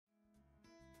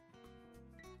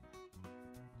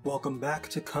Welcome back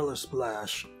to Color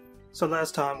Splash. So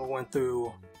last time we went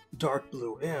through Dark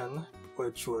Blue Inn,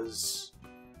 which was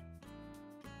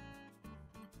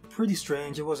pretty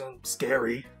strange. It wasn't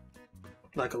scary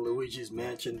like a Luigi's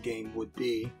Mansion game would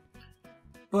be,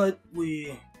 but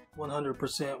we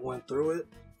 100% went through it,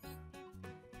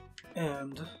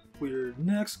 and we're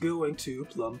next going to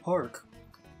Plum Park.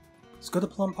 Let's go to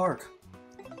Plum Park.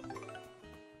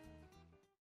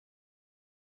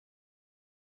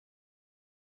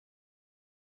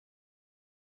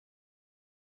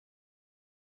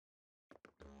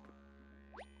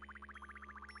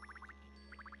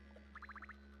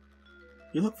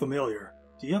 You look familiar.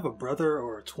 Do you have a brother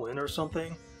or a twin or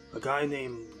something? A guy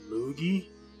named Loogie?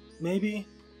 Maybe?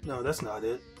 No, that's not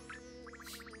it.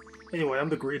 Anyway, I'm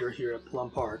the greeter here at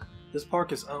Plum Park. This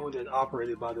park is owned and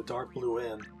operated by the Dark Blue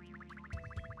Inn.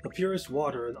 The purest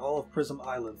water in all of Prism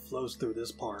Island flows through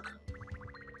this park.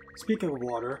 Speaking of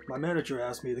water, my manager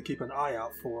asked me to keep an eye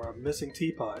out for a missing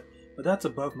teapot, but that's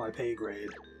above my pay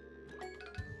grade.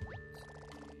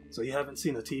 So you haven't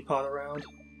seen a teapot around?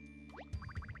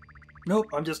 Nope,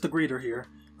 I'm just a greeter here.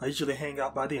 I usually hang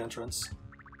out by the entrance.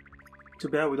 Too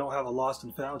bad we don't have a lost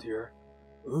and found here.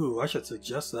 Ooh, I should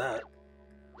suggest that.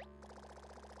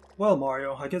 Well,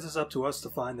 Mario, I guess it's up to us to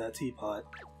find that teapot.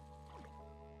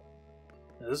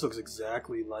 Now, this looks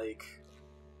exactly like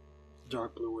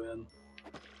Dark Blue Inn.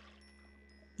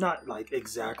 Not like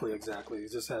exactly, it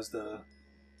just has the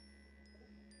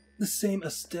same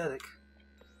aesthetic.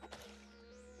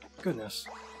 Goodness.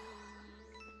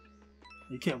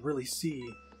 You can't really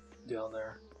see down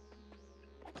there.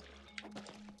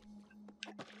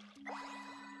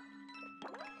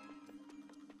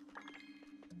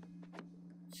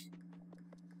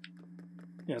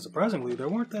 Yeah, surprisingly, there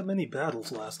weren't that many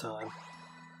battles last time.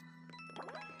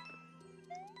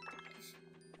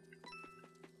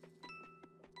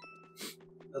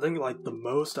 I think like the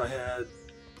most I had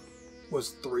was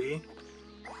 3.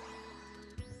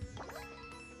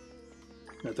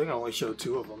 I think I only showed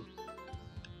 2 of them.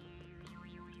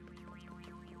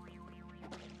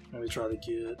 Let me try to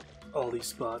get all these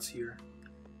spots here.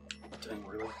 Dang,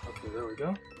 really? Okay, there we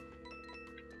go.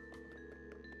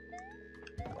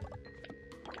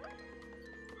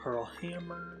 Hurl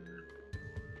hammer.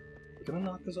 Can I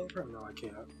knock this over? No, I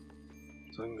can't.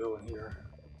 So I can go in here.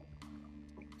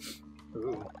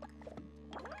 Ooh.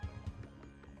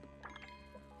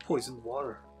 Poisoned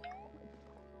water.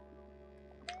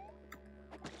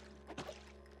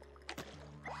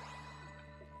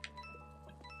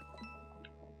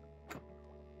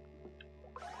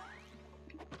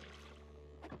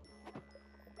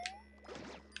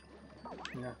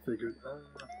 Yeah, figured.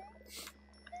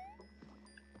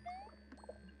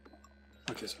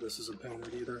 Okay, so this isn't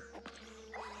painted either.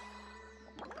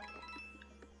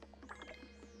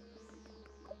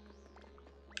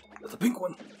 That's a pink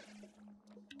one!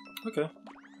 Okay.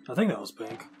 I think that was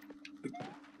pink.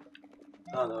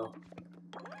 I don't know.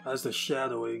 As the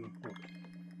shadowing,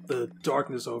 the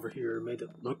darkness over here made it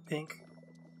look pink.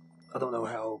 I don't know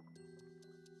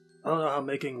how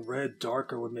making red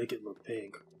darker would make it look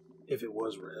pink. If it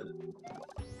was red.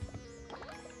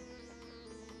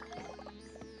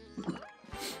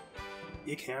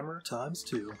 Ink hammer times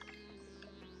 2.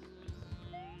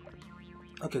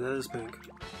 Okay, that is pink.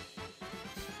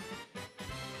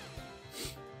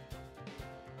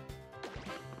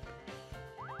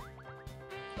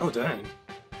 Oh, dang.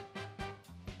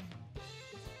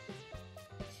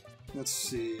 Let's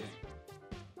see.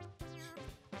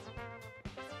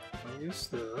 I use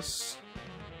this.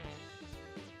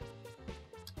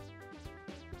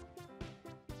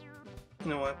 You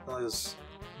know what? I'll just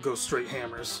go straight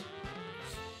hammers.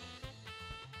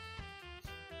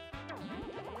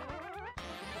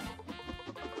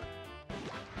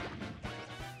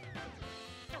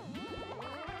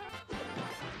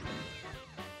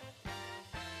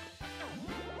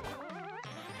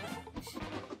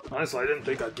 Honestly, I didn't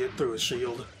think I'd get through a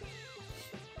shield.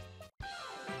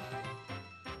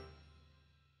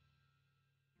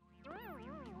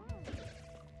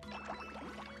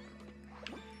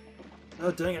 Oh,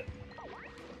 dang it.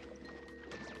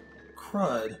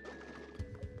 Crud.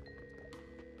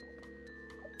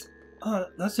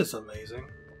 That's just amazing.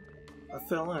 I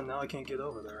fell in, now I can't get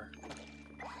over there.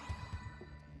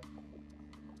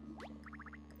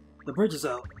 The bridge is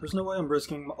out. There's no way I'm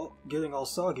risking getting all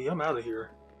soggy. I'm out of here.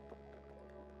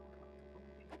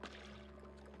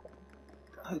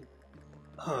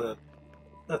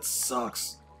 That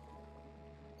sucks.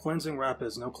 Cleansing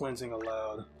rapids, no cleansing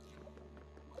allowed.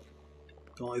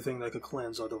 The only thing that could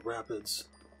cleanse are the rapids.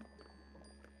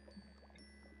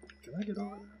 Can I get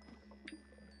over there?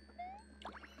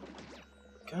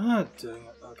 God dang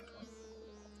it. Okay.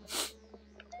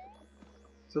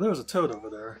 So there was a toad over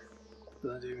there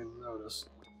that I didn't even notice.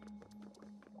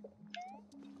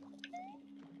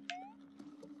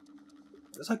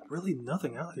 There's like really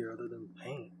nothing out here other than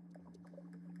paint.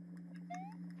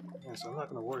 Yeah, so I'm not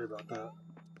gonna worry about that.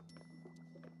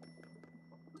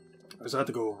 I just have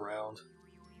to go around.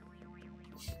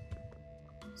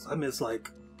 So I missed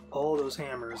like all those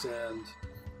hammers and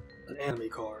an enemy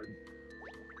card.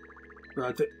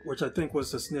 Which I think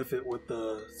was to sniff it with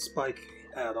the spike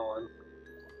add-on.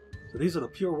 So these are the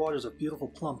pure waters of beautiful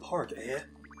Plum Park, eh?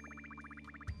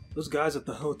 Those guys at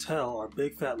the hotel are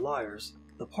big fat liars.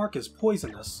 The park is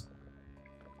poisonous.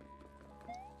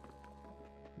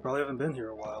 Probably haven't been here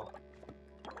a while.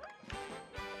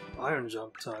 Iron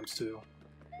jump times 2.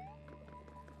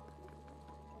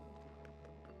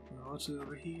 Oh, what's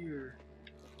over here?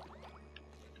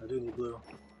 I do need blue.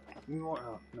 Give me more.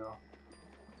 Oh, no.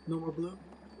 No more blue?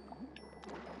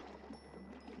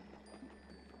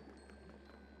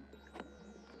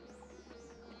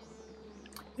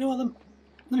 You know what?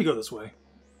 Let me go this way.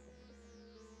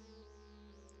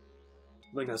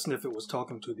 I think that Sniffit was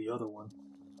talking to the other one.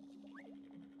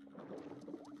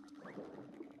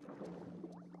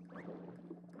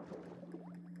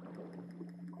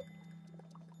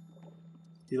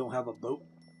 You don't have a boat?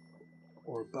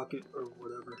 Or a bucket or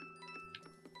whatever.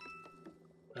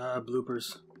 Ah,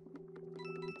 bloopers.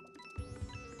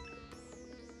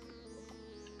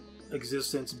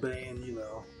 Existence bane, you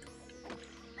know.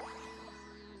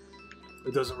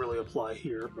 It doesn't really apply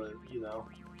here, but, you know.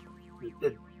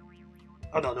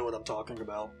 I don't know what I'm talking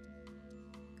about.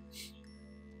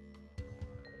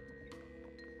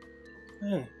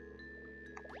 Hey.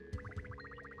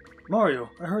 Mario,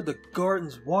 I heard the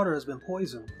garden's water had been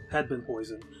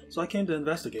poisoned, so I came to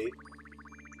investigate.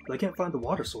 But I can't find the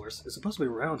water source. It's supposed to be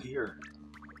around here.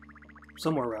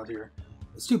 Somewhere around here.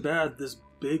 It's too bad this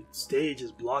big stage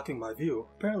is blocking my view.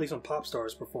 Apparently some pop star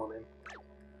is performing.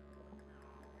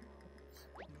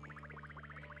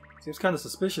 Seems kind of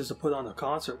suspicious to put on a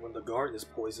concert when the garden is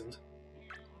poisoned.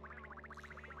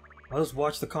 I'll just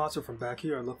watch the concert from back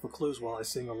here and look for clues while I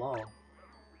sing along.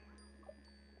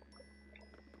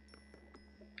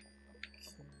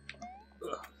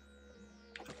 Ugh.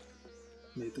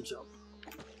 Made the jump.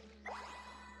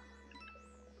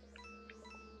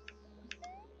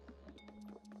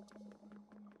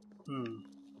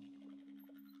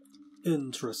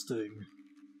 Interesting.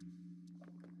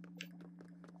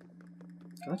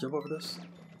 Can I jump over this?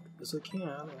 Yes, I can,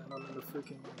 and I'm in the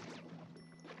freaking...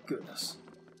 Goodness.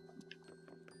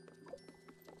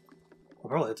 I'll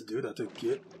probably have to do that to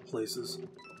get places.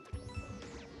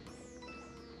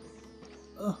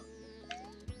 Ugh.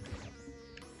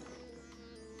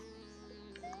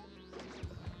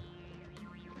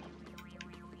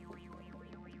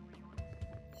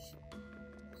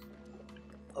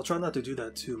 I'll try not to do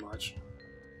that too much.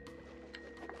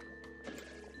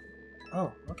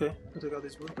 Oh, okay. I'll take out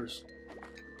these bloopers.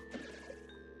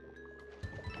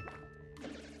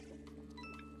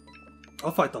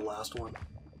 I'll fight the last one.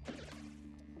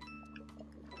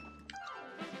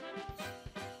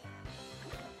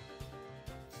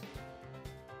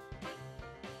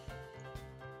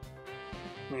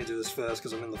 Let me do this fast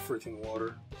because I'm in the freaking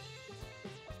water.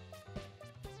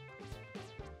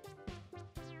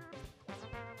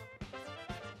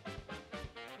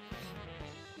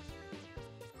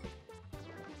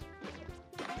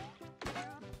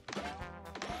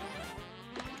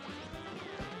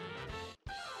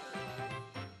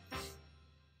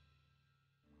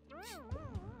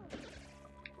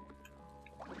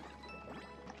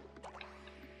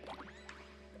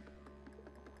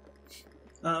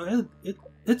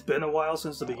 It's been a while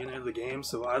since the beginning of the game,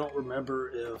 so I don't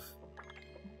remember if...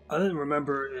 I didn't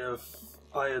remember if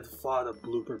I had fought a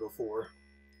blooper before.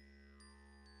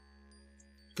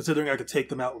 Considering I could take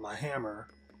them out with my hammer,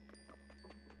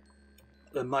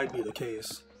 that might be the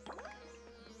case.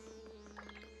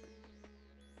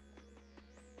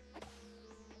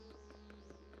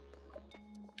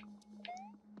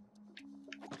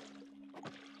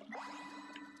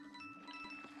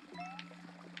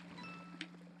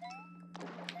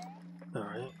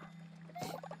 Alright.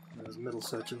 There's a middle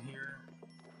section here.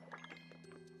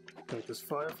 Take this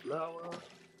fire flower.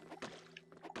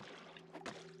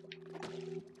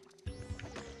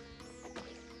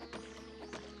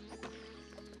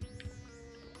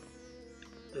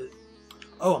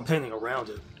 Oh, I'm painting around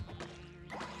it.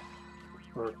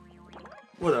 Or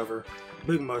whatever.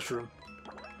 Big mushroom.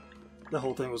 The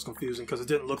whole thing was confusing because it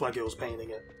didn't look like it was painting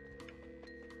it.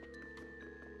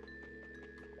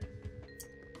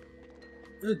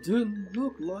 It didn't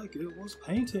look like it was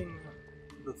painting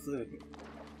the thing.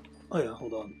 Oh yeah,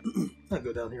 hold on. I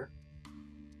go down here.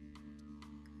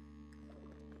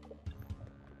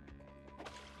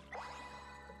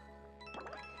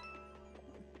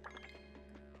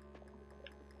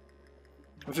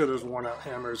 I'm sure those worn out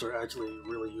hammers are actually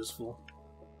really useful.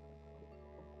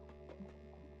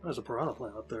 There's a piranha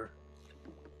plant up there.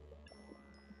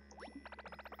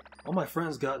 All my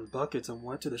friends got in buckets and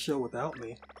went to the show without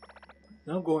me.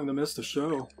 Now I'm going to miss the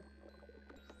show.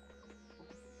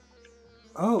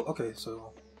 Oh, okay,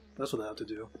 so that's what I have to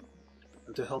do. I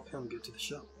have to help him get to the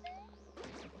show.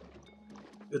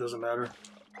 It doesn't matter.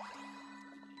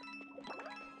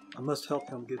 I must help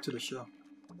him get to the show.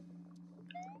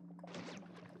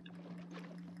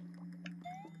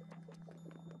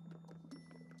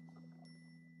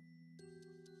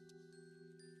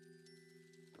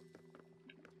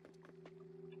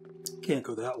 Can't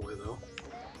go that way, though.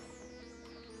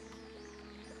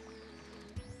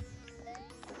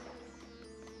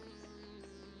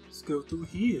 Let's go through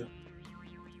here.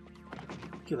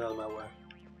 Get out of my way.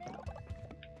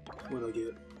 What do I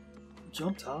get?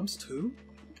 Jump times 2?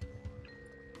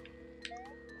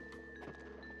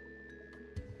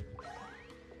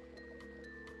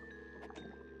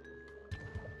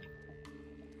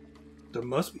 There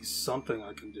must be something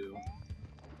I can do.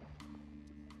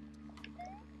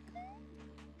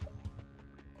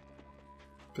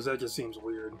 Because that just seems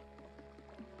weird.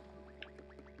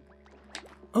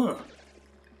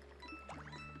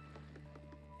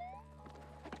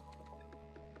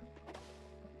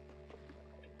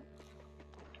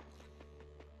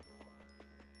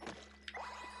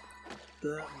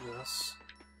 That, yes.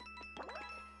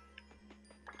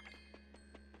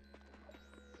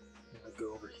 And I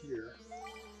go over here.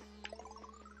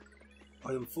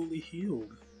 I am fully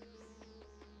healed.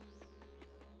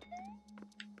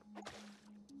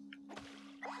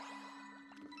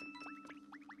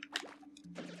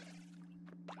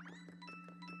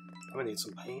 I'm gonna need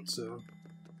some paint soon.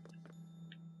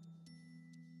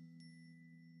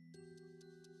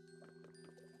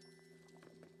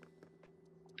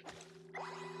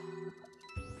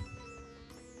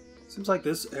 Seems like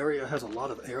this area has a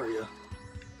lot of area.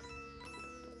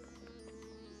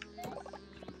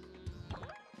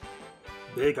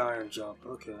 Big iron jump,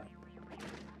 okay.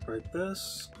 Break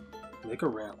this, make a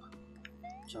ramp.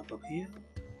 Jump up here.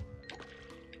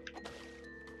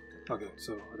 Okay,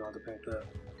 so I don't have to paint that.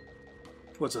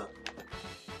 What's up?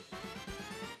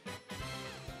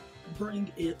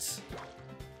 Bring it.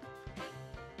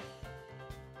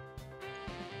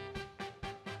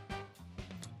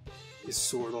 Let's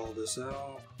sort all this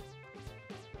out.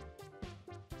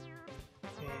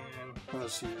 And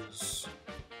let's use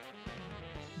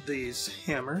these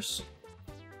hammers.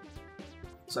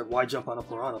 It's like, why jump on a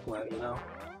piranha plant, you know?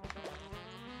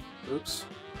 Oops.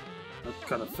 That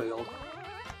kind of failed.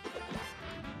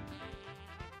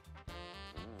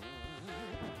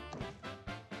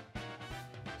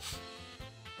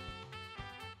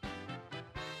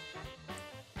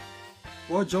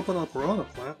 Why jump on a piranha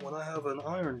plant when I have an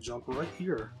iron jump right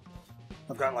here?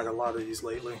 I've gotten like a lot of these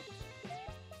lately.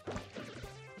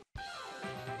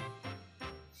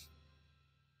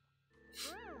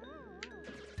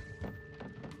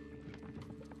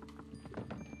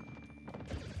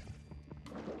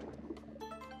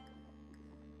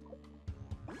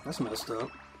 That's messed up.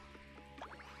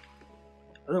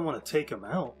 I didn't want to take him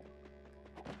out.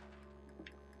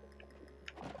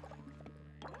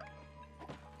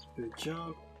 Big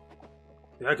jump.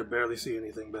 Yeah, I could barely see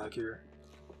anything back here.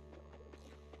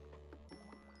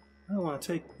 I don't want to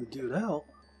take the dude out.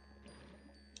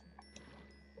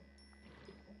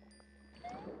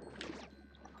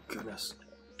 Goodness.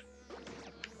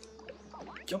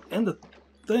 Jump in the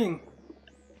thing.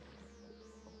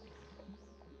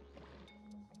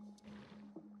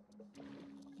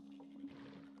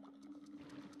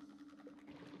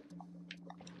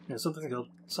 Yeah,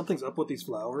 something's up with these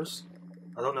flowers.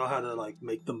 I don't know how to, like,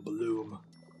 make them bloom.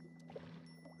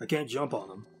 I can't jump on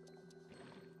them.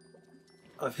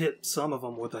 I've hit some of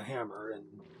them with a hammer, and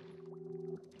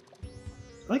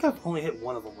I think I've only hit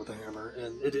one of them with a hammer,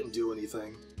 and it didn't do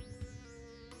anything.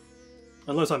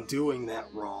 Unless I'm doing that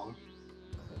wrong.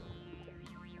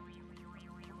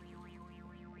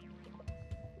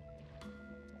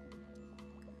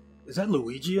 Is that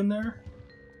Luigi in there?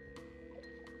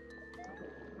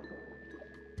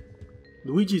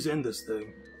 Luigi's in this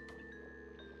thing.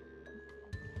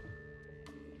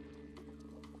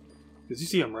 Did you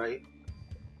see him, right?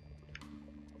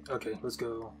 Okay, let's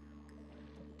go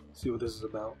see what this is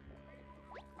about.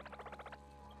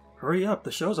 Hurry up,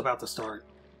 the show's about to start.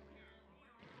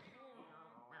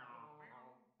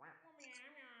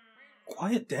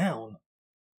 Quiet down.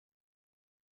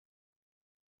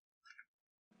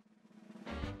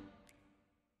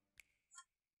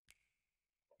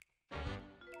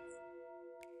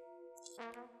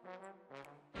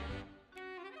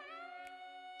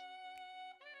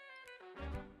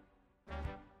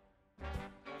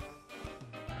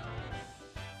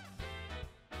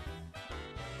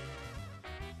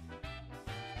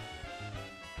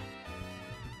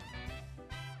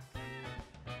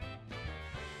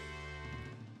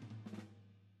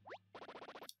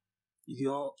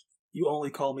 You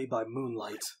only call me by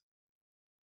moonlight.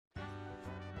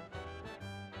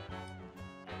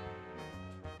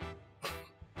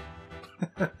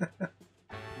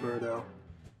 Birdo.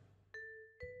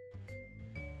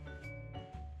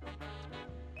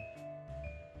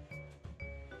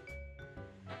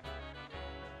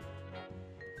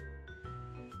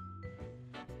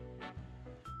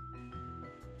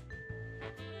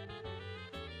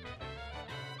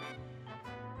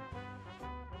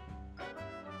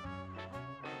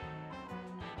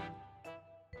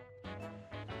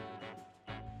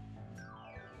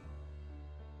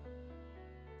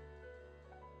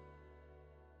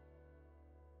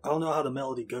 I don't know how the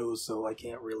melody goes, so I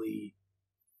can't really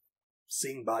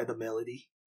sing by the melody.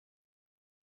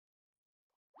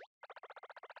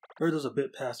 Birdo's a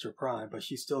bit past her prime, but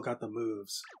she's still got the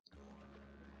moves.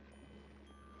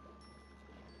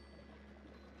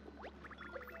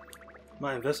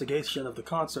 My investigation of the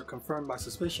concert confirmed my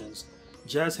suspicions.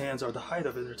 Jazz hands are the height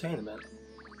of entertainment.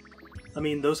 I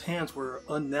mean, those hands were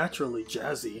unnaturally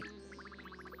jazzy.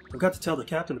 I've got to tell the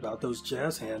captain about those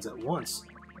jazz hands at once.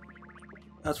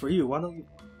 As for you, why don't you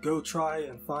go try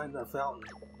and find that fountain?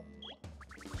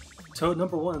 Toad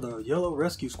number 1 of the Yellow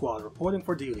Rescue Squad, reporting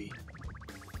for duty.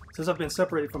 Since I've been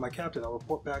separated from my captain, I'll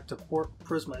report back to Port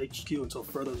Prisma HQ until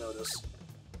further notice.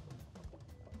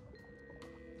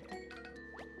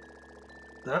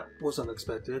 That was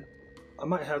unexpected. I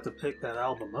might have to pick that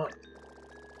album up.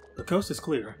 The coast is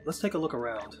clear. Let's take a look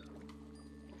around.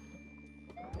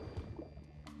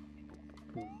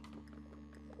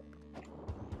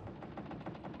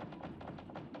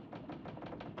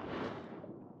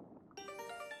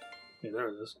 Yeah, there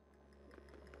it is.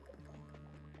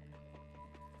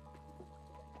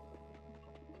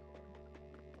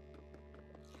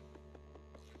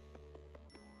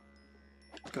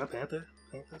 Can I paint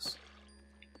this?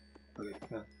 Okay,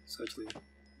 yeah, it's actually...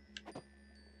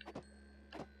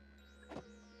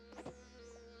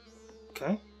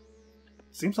 Okay.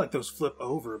 Seems like those flip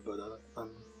over, but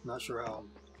I'm not sure how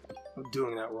I'm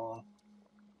doing that wrong.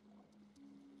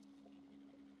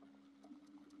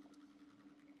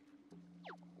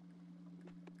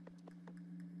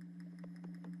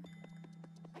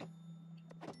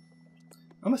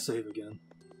 I'm gonna save again.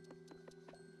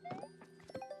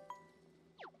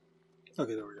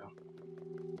 Okay, there we go.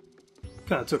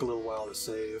 Kinda took a little while to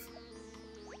save.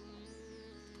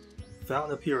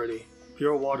 Fountain of Purity.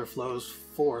 Pure water flows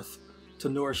forth to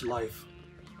nourish life.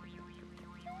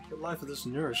 What life is this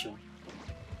nourishing?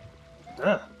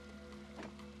 Ah!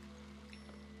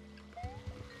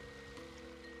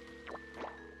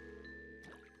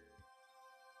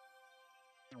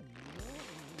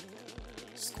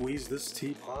 Squeeze this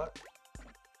teapot.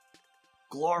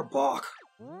 Glarbach!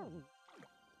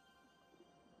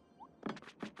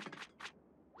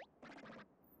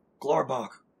 Glarbach!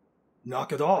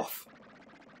 Knock it off!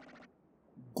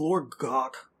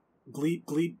 Glorgok! Gleep,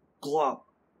 gleep, glop.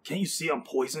 Can't you see I'm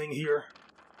poisoning here?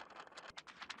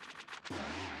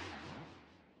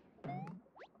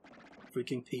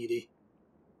 Freaking Petey.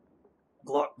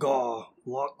 Glock gaw,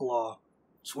 glock glaw.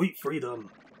 Sweet freedom.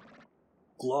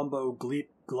 Glombo gleep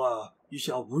gla. You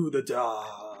shall rue the da.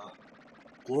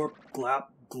 Glorp glap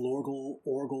glorgle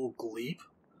orgle gleep?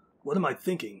 What am I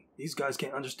thinking? These guys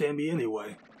can't understand me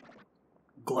anyway.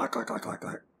 Glack glack glack glack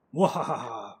glack.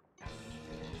 Wahahaha.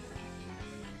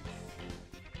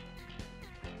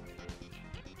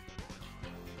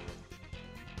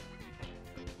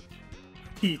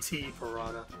 PT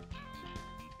Piranha.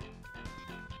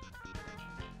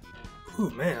 Ooh,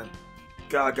 man.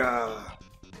 Gaga.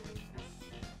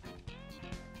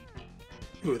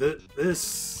 Ooh,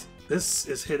 this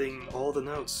is hitting all the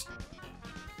notes.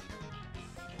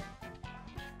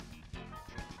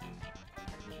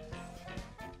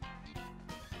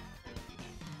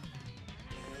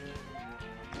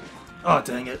 Oh,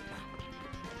 dang it.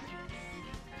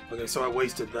 Okay, so I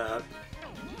wasted that.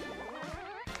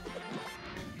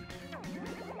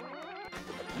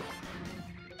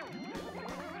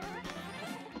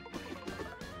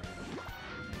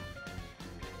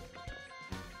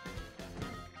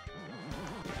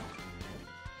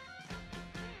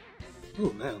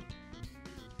 Oh man,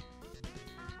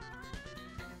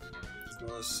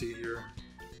 Let's see here.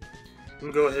 I'm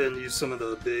gonna go ahead and use some of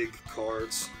the big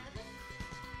cards.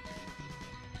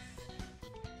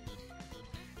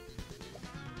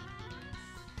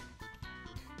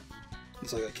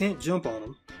 It's like I can't jump on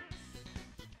them.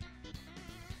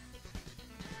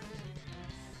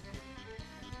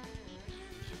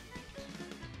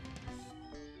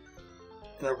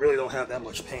 And I really don't have that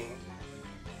much paint.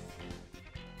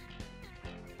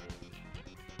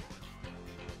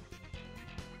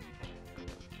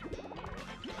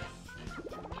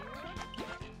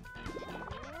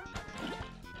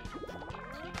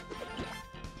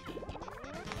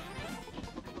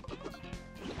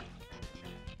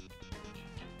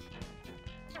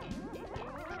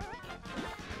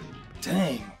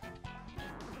 Dang.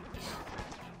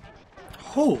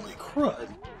 Holy crud.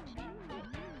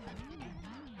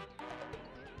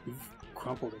 You've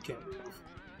crumpled and can't move.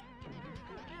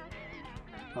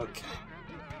 Okay.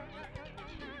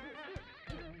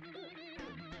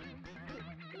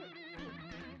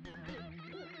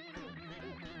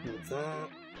 With that.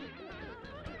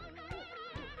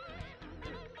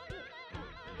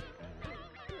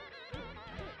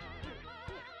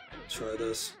 Try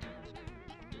this.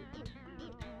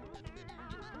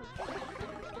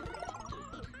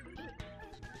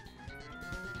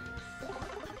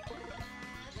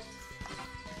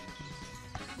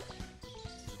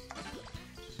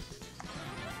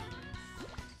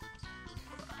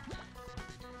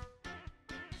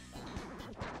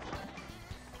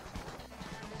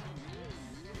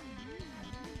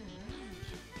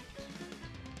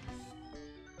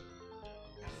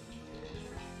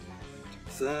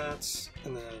 That,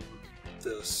 and then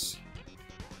this.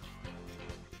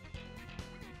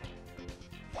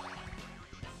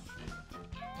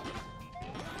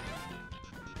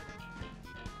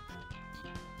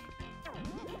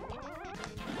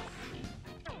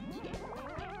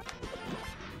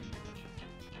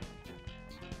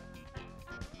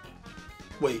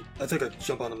 Wait, I think I can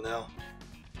jump on him now.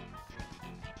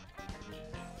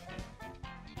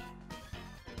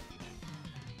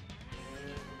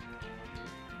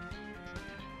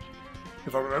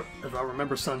 If I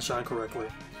remember Sunshine correctly.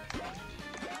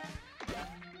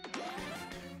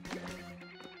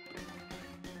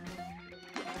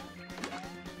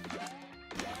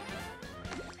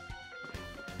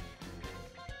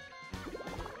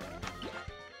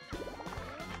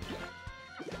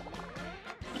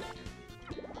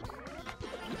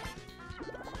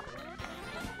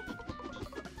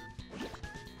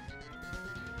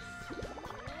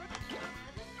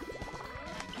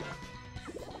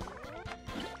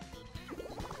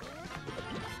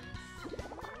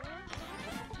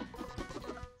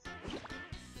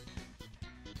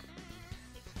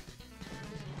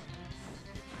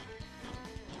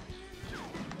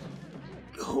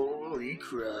 Holy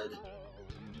crud.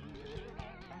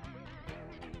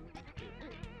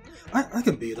 I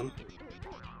can beat him.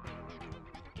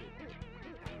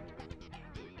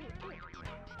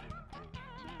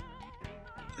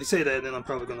 I say that and then I'm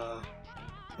probably gonna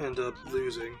end up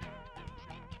losing.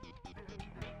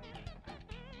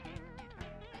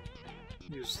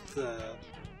 Use that.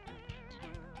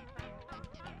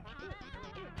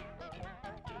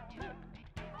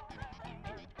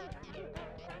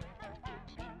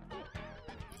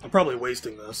 I'm probably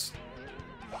wasting this.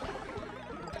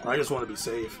 I just want to be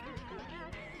safe.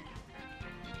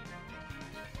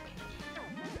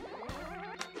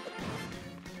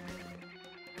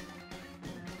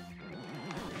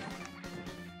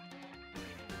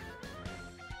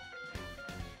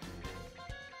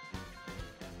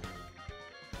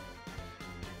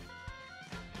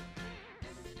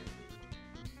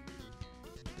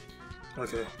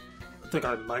 Okay, I think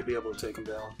I might be able to take him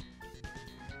down.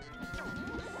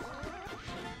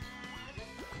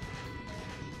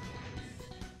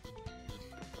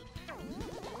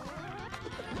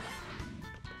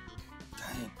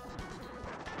 Dang.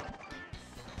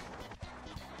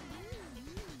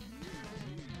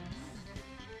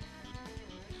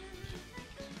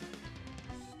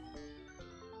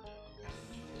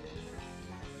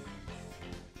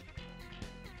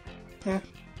 Eh.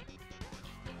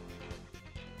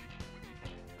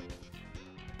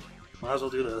 Might as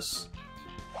well do this.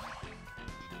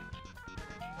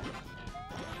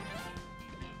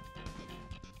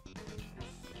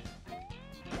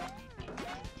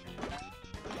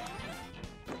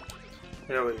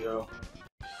 There we go.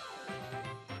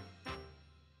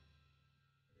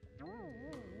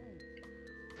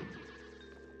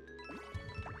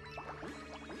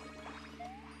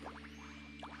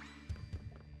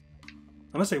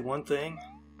 I'm gonna say one thing.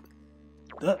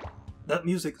 That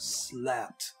music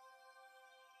slapped.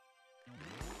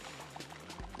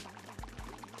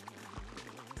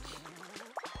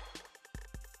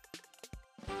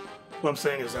 What I'm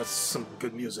saying is that's some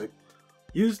good music.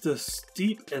 Used to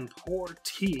steep and pour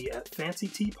tea at fancy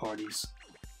tea parties.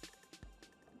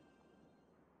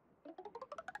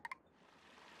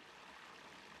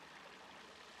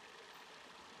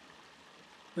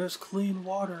 There's clean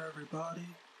water, everybody.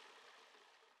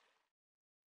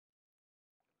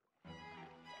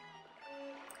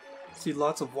 See,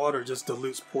 lots of water just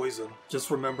dilutes poison.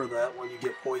 Just remember that when you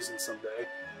get poisoned someday.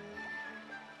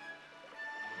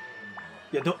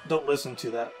 Yeah, don't listen to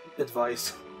that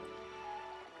advice.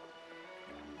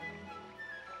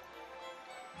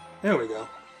 There we go.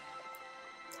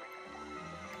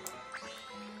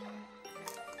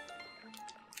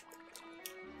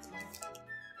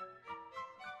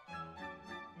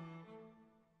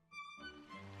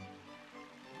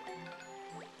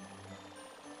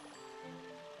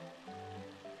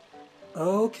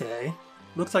 Okay.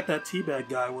 Looks like that teabag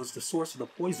guy was the source of the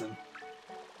poison.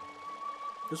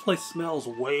 This place smells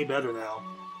way better now.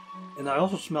 And I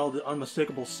also smell the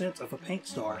unmistakable scent of a paint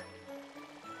star.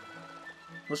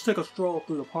 Let's take a stroll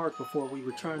through the park before we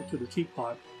return to the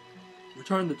teapot.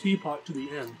 Return the teapot to the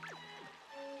inn.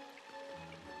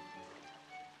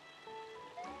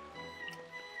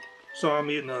 So I'm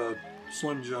eating a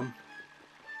Slim Jim.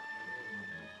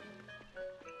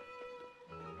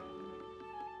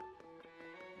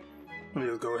 I'm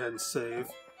gonna go ahead and save,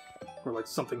 or like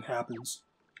something happens.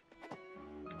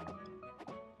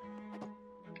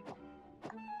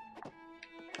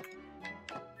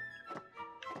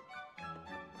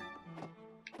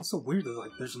 It's so weird that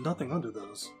like there's nothing under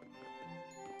those.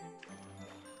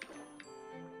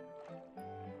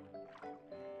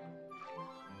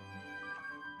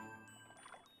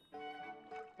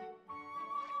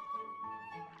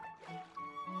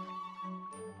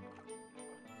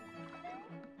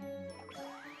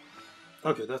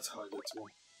 Okay, that's how I get to him.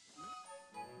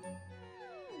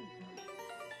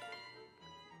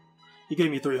 He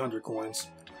gave me 300 coins.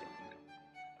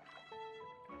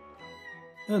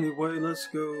 Anyway, let's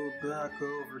go back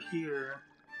over here.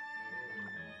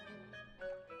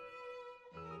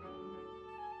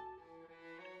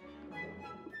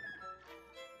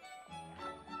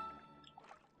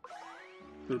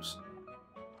 Oops.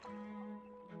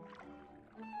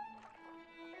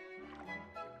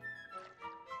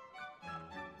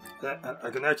 I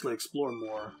can actually explore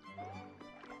more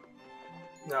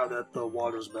now that the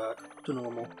water's back to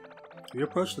normal. If you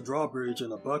approach the drawbridge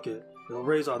in a bucket, it'll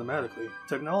raise automatically.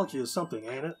 Technology is something,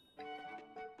 ain't it?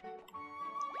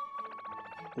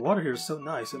 The water here is so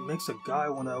nice, it makes a guy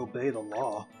want to obey the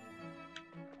law.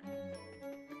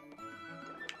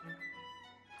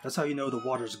 That's how you know the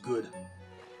water's good.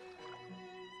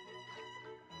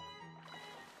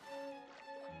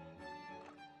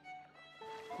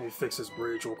 Let me fix this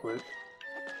bridge real quick.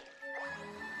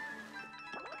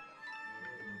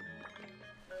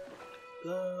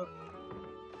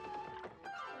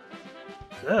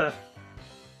 Yeah.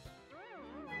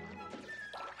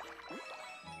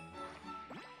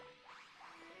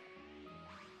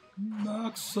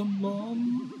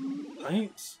 Maximum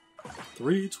paints.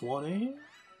 320.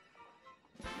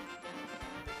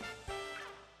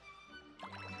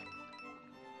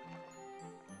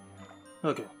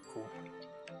 Okay, cool.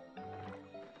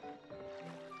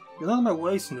 Get out of my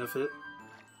way, Sniffit.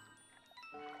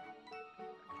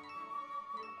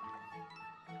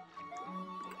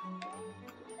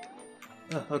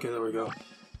 Ah, okay, there we go.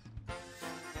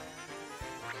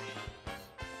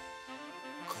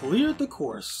 Cleared the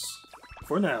course.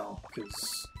 For now,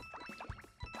 because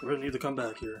we're gonna need to come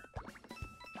back here.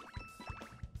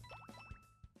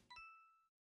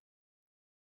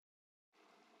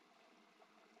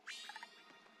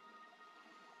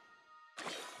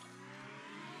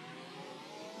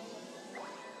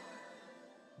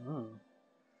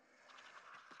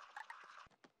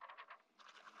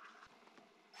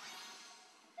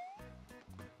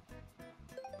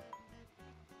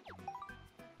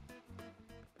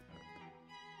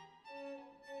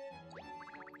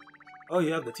 Oh,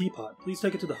 you have the teapot. Please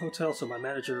take it to the hotel so my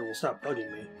manager will stop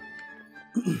bugging me.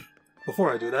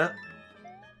 Before I do that,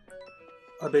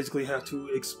 I basically have to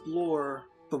explore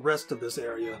the rest of this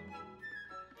area.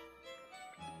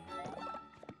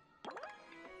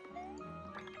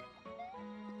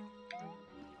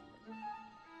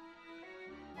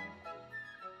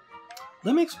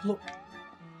 Let me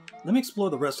explore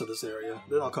the rest of this area,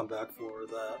 then I'll come back for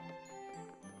that.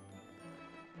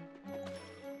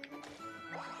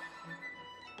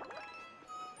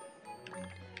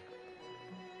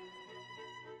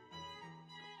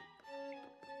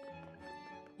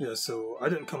 Yeah, so I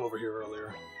didn't come over here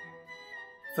earlier.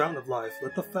 Fountain of Life.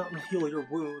 Let the fountain heal your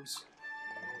wounds.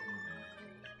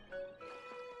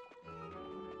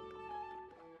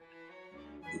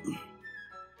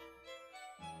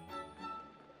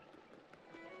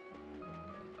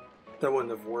 That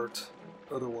wouldn't have worked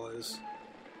otherwise.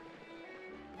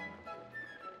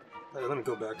 Hey, let me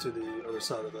go back to the other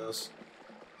side of this.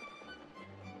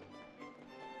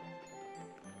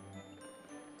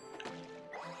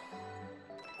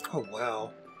 Oh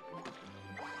wow.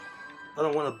 I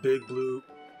don't want a big blue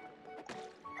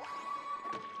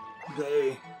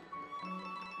bay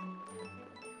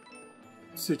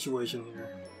situation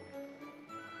here.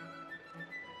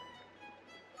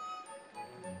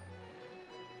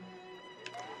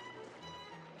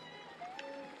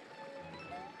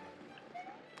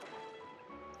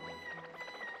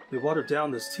 They watered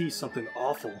down this tea something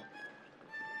awful.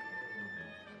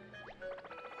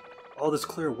 All this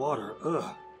clear water,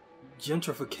 ugh.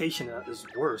 Gentrification at its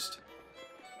worst.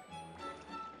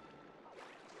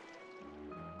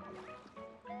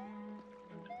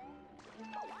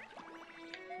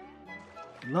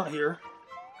 Not here.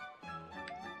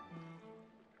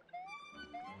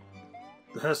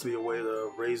 There has to be a way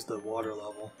to raise the water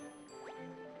level.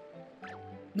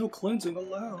 No cleansing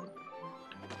allowed.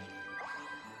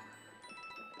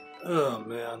 Oh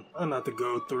man, I'm gonna have to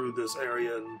go through this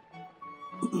area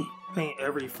and paint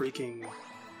every freaking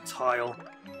tile.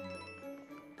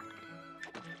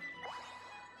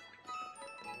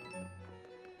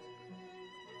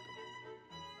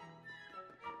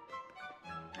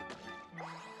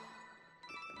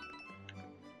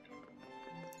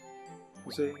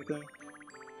 You say anything?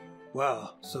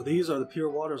 Wow, so these are the pure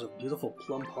waters of beautiful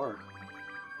Plum Park.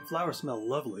 The flowers smell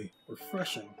lovely,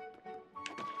 refreshing.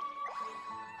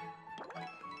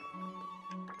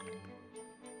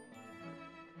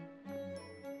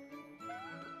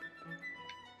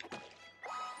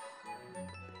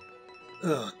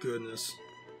 Oh, goodness.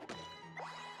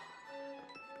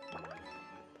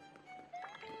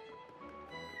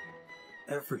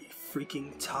 Every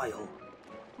freaking tile.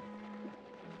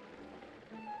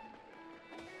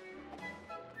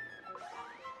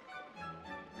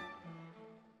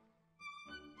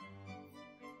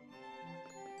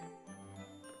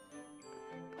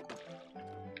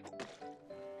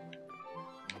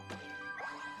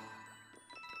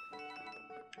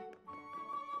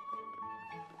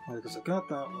 Because I got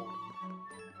that one.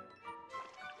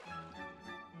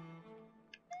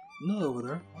 No, over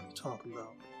there. What are you talking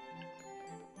about?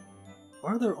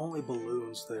 Why are there only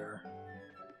balloons there?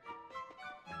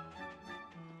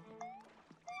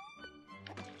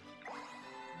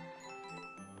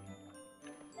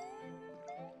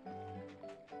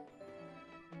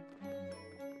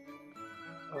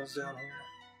 Oh, it's down here.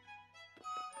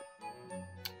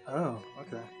 Oh,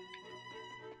 okay.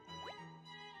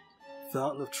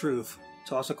 Fountain of Truth.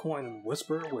 Toss a coin and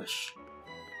whisper a wish.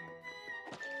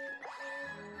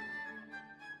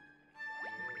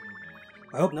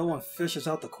 I hope no one fishes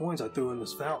out the coins I threw in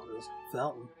this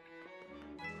fountain.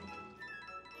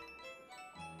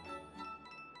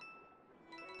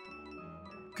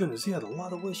 Goodness, he had a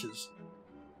lot of wishes.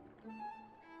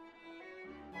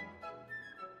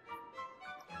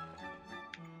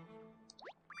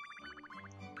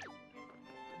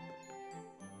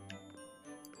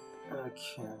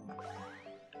 Okay.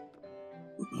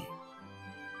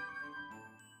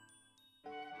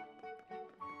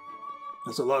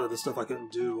 There's a lot of the stuff I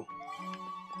couldn't do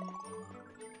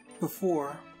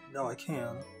before. Now I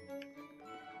can.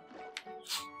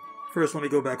 First, let me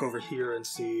go back over here and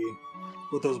see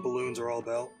what those balloons are all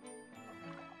about.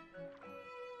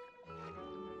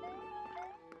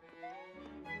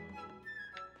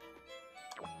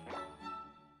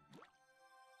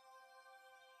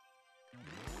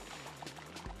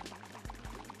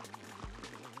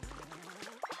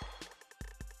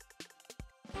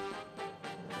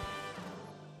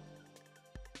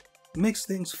 Makes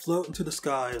things float into the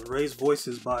sky and raise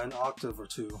voices by an octave or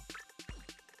two.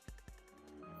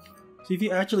 See, if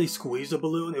you actually squeeze a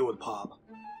balloon, it would pop.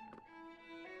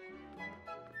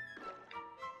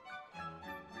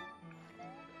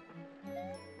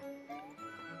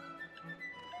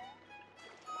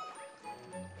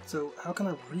 So, how can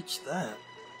I reach that?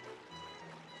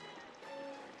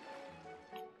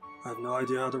 I have no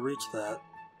idea how to reach that.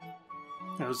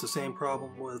 It was the same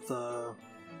problem with,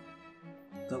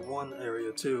 that one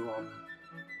area too,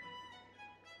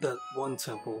 that one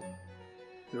temple.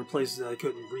 There were places that I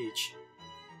couldn't reach.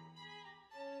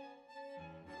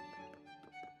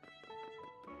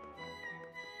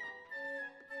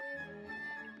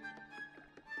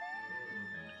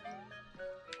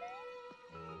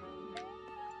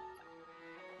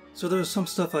 So there's some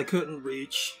stuff I couldn't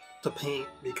reach to paint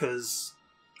because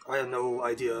I had no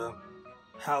idea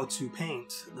how to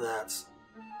paint that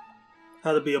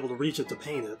how to be able to reach it to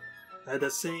paint it. I had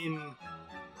that same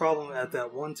problem at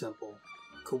that one temple.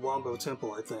 Kawambo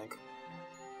Temple, I think.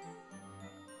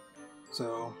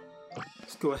 So,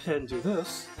 let's go ahead and do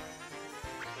this.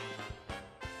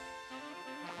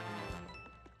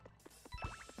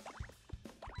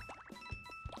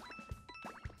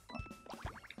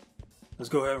 Let's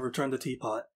go ahead and return the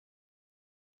teapot.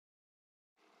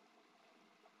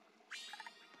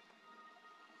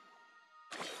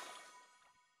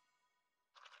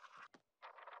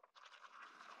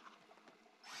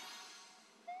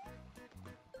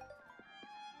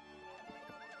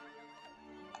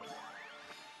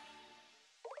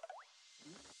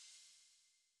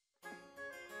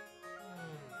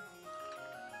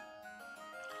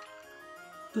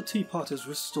 The teapot is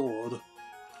restored.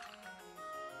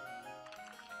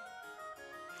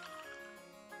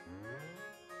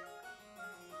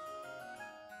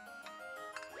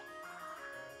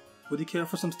 Would you care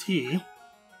for some tea?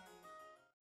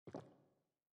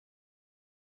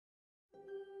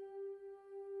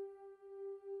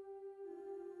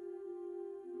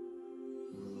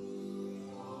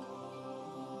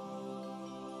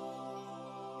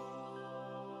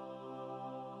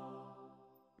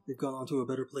 They've gone on to a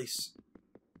better place.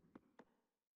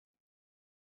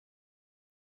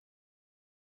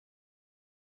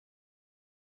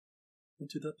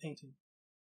 Into the painting.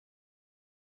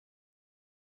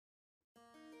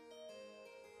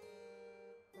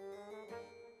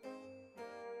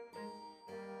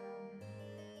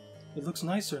 It looks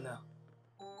nicer now.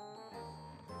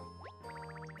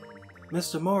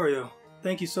 Mr. Mario,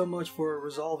 thank you so much for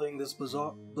resolving this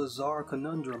bizarre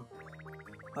conundrum.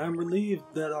 I am relieved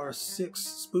that our 6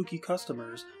 spooky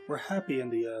customers were happy in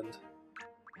the end.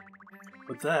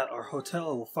 With that, our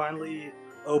hotel will finally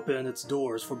open its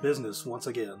doors for business once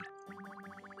again.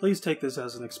 Please take this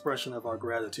as an expression of our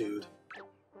gratitude.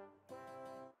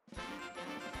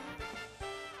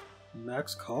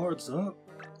 Max cards up.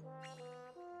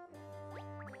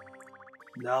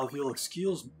 Now if you'll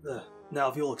excuse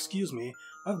me,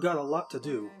 I've got a lot to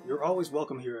do. You're always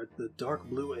welcome here at the Dark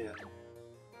Blue Inn.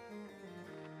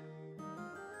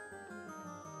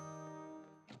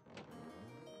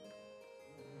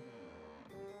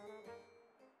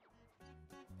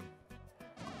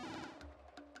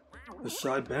 The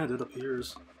shy bandit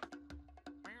appears.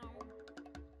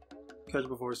 Catch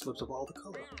before he slips up all the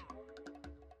color.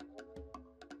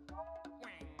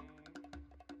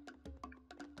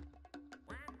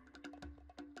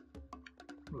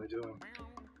 What am I doing?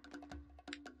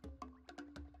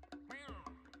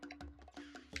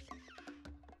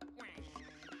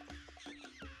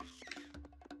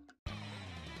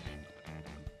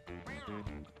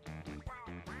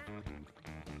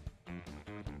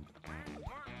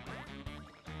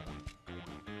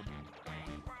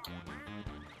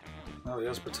 Oh, he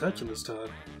has protection this time.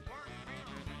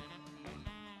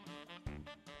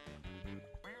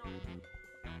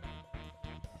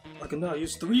 I can now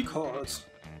use 3 cards.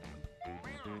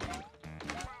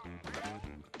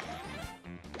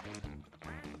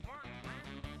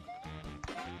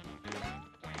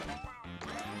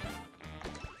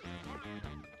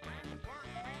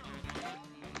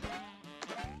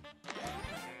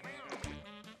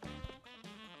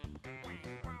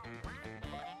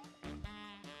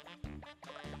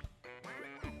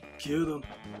 Kill them.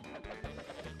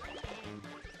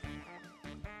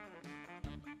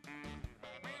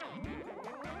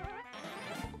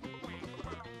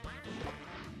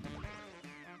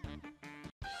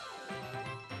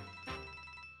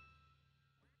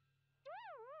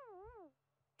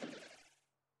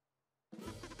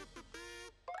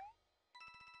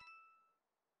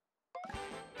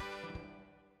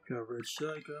 Got red shy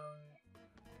guy.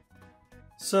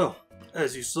 So,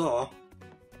 as you saw,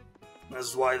 this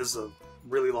is why this is a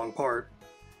really long part.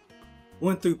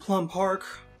 Went through Plum Park,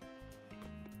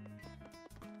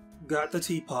 got the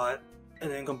teapot, and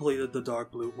then completed the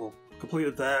dark blue. Well,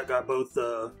 completed that, got both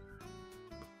the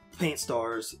paint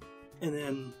stars, and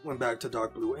then went back to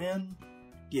Dark Blue Inn,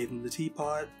 gave him the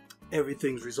teapot,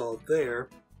 everything's resolved there,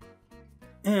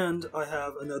 and I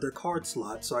have another card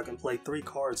slot, so I can play 3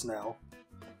 cards now.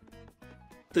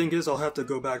 Thing is, I'll have to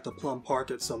go back to Plum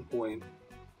Park at some point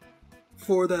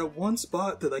for that one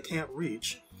spot that I can't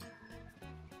reach.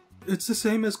 It's the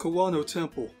same as Kawano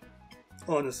Temple,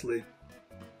 honestly.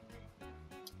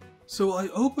 So I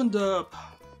opened up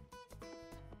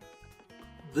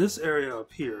this area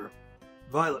up here,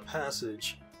 Violet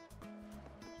Passage,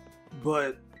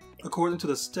 but according to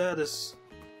the status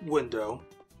window,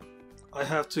 I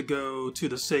have to go to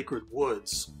the Sacred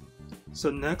Woods. So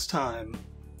next time,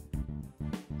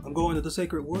 I'm going to the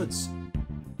Sacred Woods.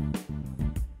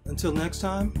 until next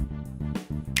time,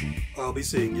 I'll be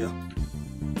seeing ya.